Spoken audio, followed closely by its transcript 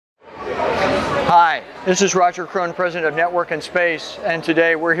Hi, this is Roger Krone, President of Network and Space, and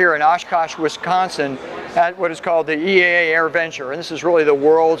today we're here in Oshkosh, Wisconsin at what is called the EAA AirVenture, and this is really the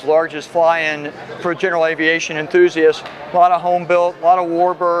world's largest fly-in for general aviation enthusiasts. A lot of home-built, a lot of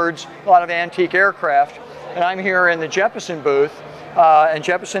warbirds, a lot of antique aircraft, and I'm here in the Jeppesen booth, and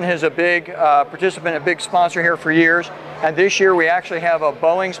Jeppesen is a big participant, a big sponsor here for years, and this year we actually have a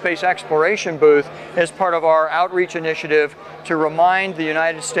Boeing space exploration booth as part of our outreach initiative to remind the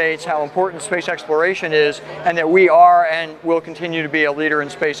United States how important space exploration is and that we are and will continue to be a leader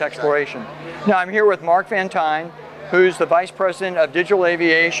in space exploration. Now I'm here with Mark Van Tine, who's the Vice President of Digital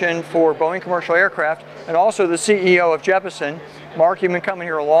Aviation for Boeing Commercial Aircraft and also the CEO of Jeppesen. Mark, you've been coming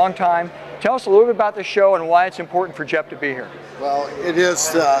here a long time. Tell us a little bit about the show and why it's important for Jep to be here. Well, it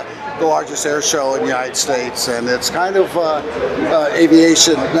is the largest air show in the United States, and it's kind of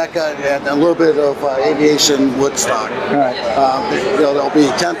aviation mecca and a little bit of aviation Woodstock. Right. There'll be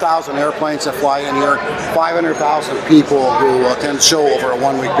 10,000 airplanes that fly in here, 500,000 people who attend the show over a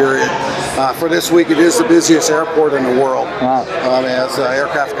one-week period. For this week, it is the busiest airport in the world. Wow. As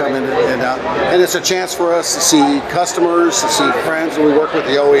aircraft come in and out. And it's a chance for us to see customers, to see friends, and we work with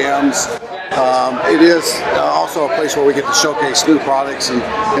the OEMs. It is also a place where we get to showcase new products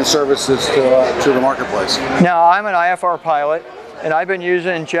and services to the marketplace. Now, I'm an IFR pilot, and I've been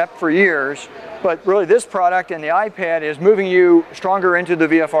using Jep for years, but really this product and the iPad is moving you stronger into the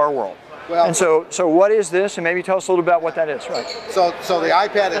VFR world. Well, and so what is this? And maybe tell us a little about what that is, right? So the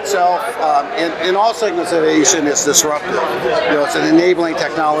iPad itself, in all segments of aviation, is disruptive. It's an enabling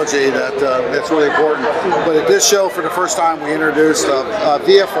technology that's really important. But at this show, for the first time, we introduced a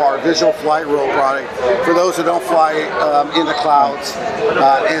VFR, Visual Flight Rule product, for those that don't fly in the clouds.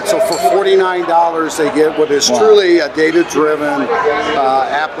 And so for $49, they get what is truly a data-driven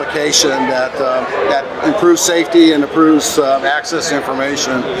application that improves safety and improves access to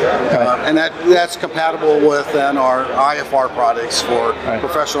information. And that's compatible with then our IFR products for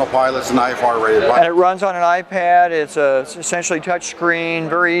professional pilots and IFR rated pilots. And it runs on an iPad. It's essentially touch screen,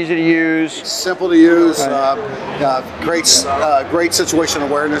 very easy to use. Simple to use. Great situation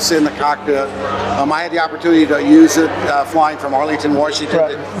awareness in the cockpit. I had the opportunity to use it flying from Arlington,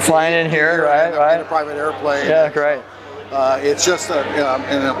 Washington. Flying in here, right? In a private airplane. Yeah, great. It's just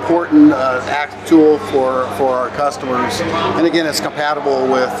an important tool for our customers, and again, it's compatible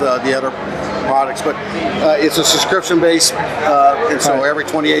with the other products. But it's a subscription-based, and so every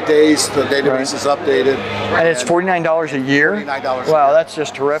 28 days the database is updated. And it's $49 a year. $49. Wow, that's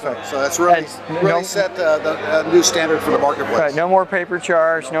just terrific. So that's really set the new standard for the marketplace. Right, no more paper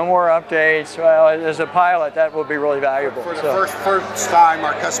charts, no more updates. Well, as a pilot, that will be really valuable. For the first time,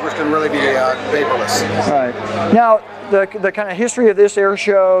 our customers can really be paperless. Right. Now, the kind of history of this air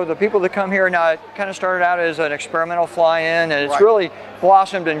show, the people that come here now, it kind of started out as an experimental fly-in, and it's really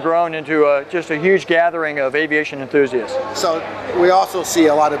blossomed and grown into just a huge gathering of aviation enthusiasts. So we also see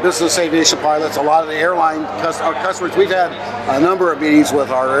a lot of business aviation pilots, a lot of the airline customers. We've had a number of meetings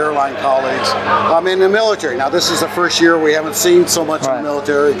with our airline colleagues in the military. Now this is the first year we haven't seen so much in the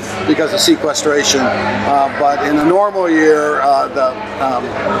military because of sequestration, but in a normal year,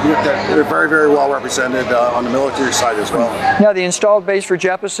 they're very, very well represented on the military side as well. Now the installed base for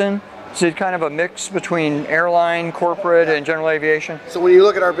Jeppesen, is it kind of a mix between airline, corporate, and general aviation? So when you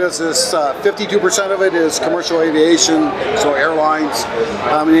look at our business, 52% of it is commercial aviation, so airlines,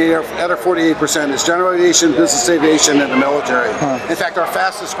 and the other 48% is general aviation, business aviation, and the military. In fact, our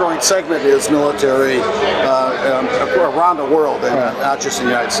fastest growing segment is military around the world, and not just in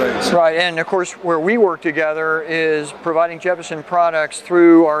the United States. Right, and of course where we work together is providing Jeppesen products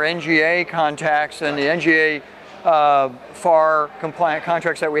through our NGA contacts and the NGA FAR compliant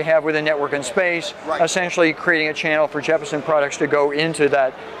contracts that we have within Network and Space, essentially creating a channel for Jeppesen products to go into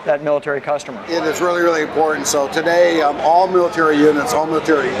that military customer. It is really, really important. So today, all military units, all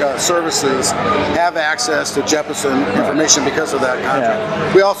military services have access to Jeppesen information because of that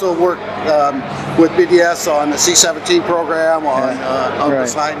contract. We also work with BDS on the C-17 program, on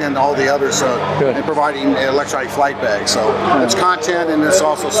Poseidon and all the others, and providing electronic flight bags. So it's content and it's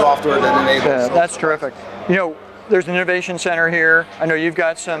also software that enables. That's terrific. You know, there's an innovation center here. I know you've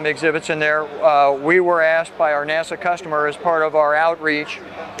got some exhibits in there. We were asked by our NASA customer as part of our outreach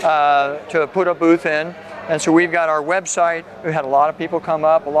to put a booth in. And so we've got our website. We've had a lot of people come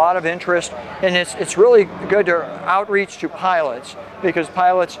up, a lot of interest. And it's really good to outreach to pilots because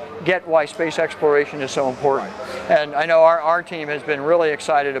pilots get why space exploration is so important. And I know our team has been really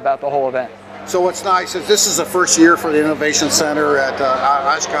excited about the whole event. So what's nice is this is the first year for the Innovation Center at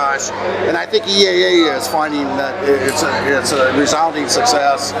Oshkosh, and I think EAA is finding that it's a resounding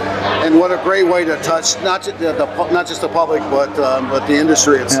success. And what a great way to touch not just the public, but the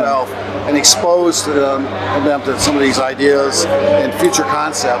industry itself, and expose them to some of these ideas and future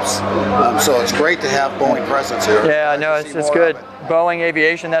concepts. So it's great to have Boeing presence here. Yeah, no, it's good. Boeing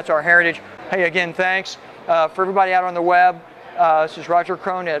Aviation, that's our heritage. Hey, again, thanks for everybody out on the web. This is Roger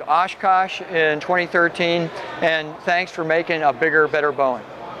Krone at Oshkosh in 2013, and thanks for making a bigger, better Boeing.